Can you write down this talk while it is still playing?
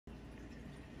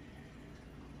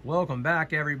Welcome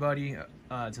back, everybody,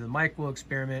 to the Michael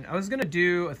experiment. I was gonna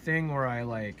do a thing where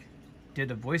I did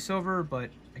a voiceover,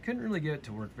 but I couldn't really get it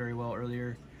to work very well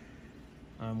earlier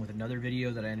with another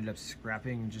video that I ended up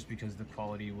scrapping just because the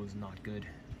quality was not good.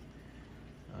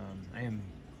 I am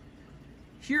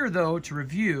here though to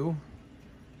review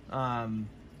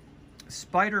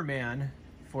Spider-Man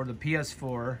for the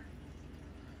PS4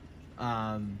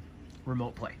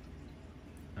 remote play.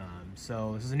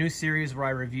 So this is a new series where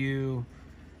I review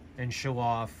and show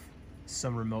off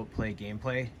some remote play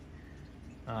gameplay.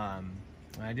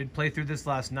 I did play through this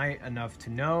last night enough to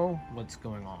know what's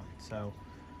going on, so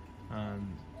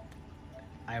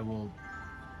I will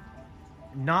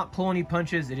not pull any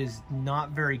punches. It is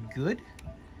not very good,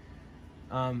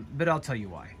 but I'll tell you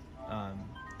why.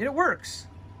 It works,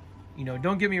 you know,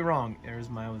 don't get me wrong. I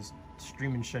was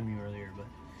streaming Shenmue earlier, but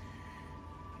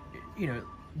you know,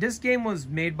 this game was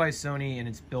made by Sony and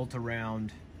it's built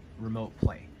around remote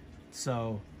play.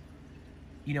 So,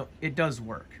 you know, it does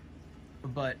work.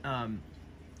 But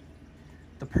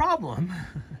the problem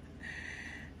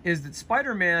is that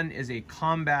Spider-Man is a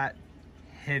combat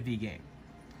heavy game.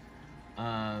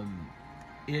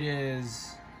 It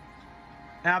is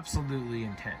absolutely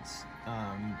intense.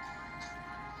 One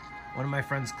of my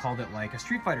friends called it like a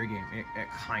Street Fighter game. It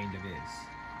kind of is.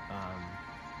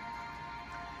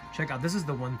 Check out, this is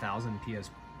the 1000 PS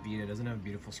Vita. It doesn't have a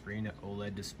beautiful screen, an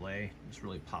OLED display. It just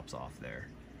really pops off there.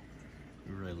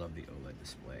 We really love the OLED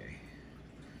display.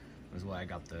 That's why I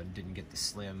didn't get the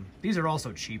slim. These are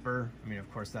also cheaper. I mean, of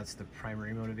course, that's the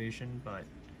primary motivation, but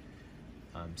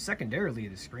secondarily,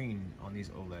 the screen on these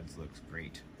OLEDs looks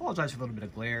great. Apologize for a little bit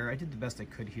of glare. I did the best I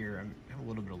could here. I have a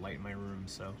little bit of light in my room,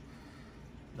 so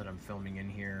that I'm filming in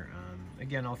here.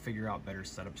 Again, I'll figure out better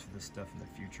setups for this stuff in the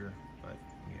future, but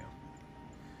you know.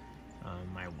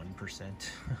 My 1%.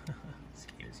 This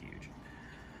game is huge.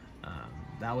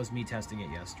 That was me testing it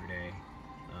yesterday.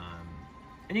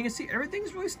 And you can see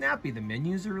everything's really snappy. The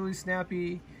menus are really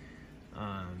snappy.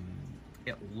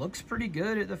 It looks pretty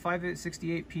good at the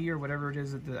 568p or whatever it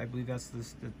is. I believe that's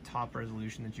the top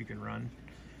resolution that you can run.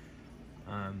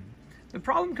 The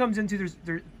problem comes into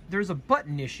there's a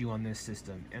button issue on this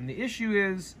system. And the issue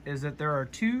is that there are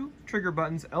two trigger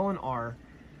buttons, L and R.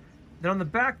 Then on the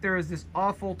back there is this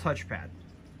awful touchpad,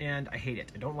 and I hate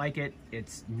it. I don't like it.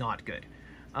 It's not good.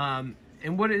 And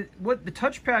what the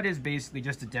touchpad is basically,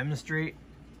 just to demonstrate,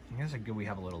 I guess we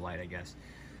have a little light, I guess.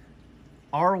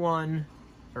 R1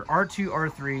 or R2,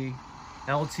 R3,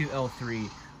 L2,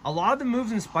 L3. A lot of the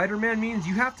moves in Spider-Man means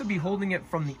you have to be holding it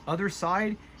from the other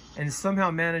side and somehow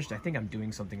managed. I think I'm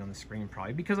doing something on the screen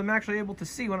probably because I'm actually able to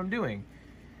see what I'm doing.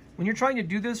 When you're trying to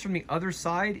do this from the other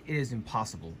side, it is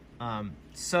impossible.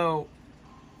 So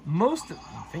most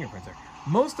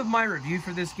of my review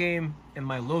for this game and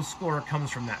my low score comes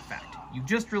from that fact. You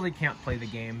just really can't play the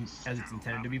game as it's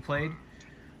intended to be played.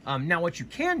 Now what you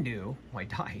can do, oh, I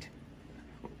died.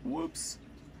 Whoops.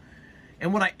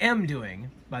 And what I am doing,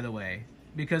 by the way,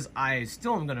 because I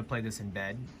still am going to play this in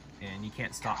bed, and you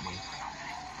can't stop me,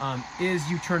 is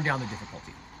you turn down the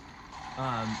difficulty.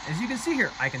 As you can see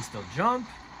here, I can still jump,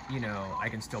 you know, I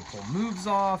can still pull moves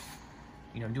off.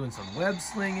 You know, I'm doing some web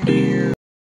slinging here.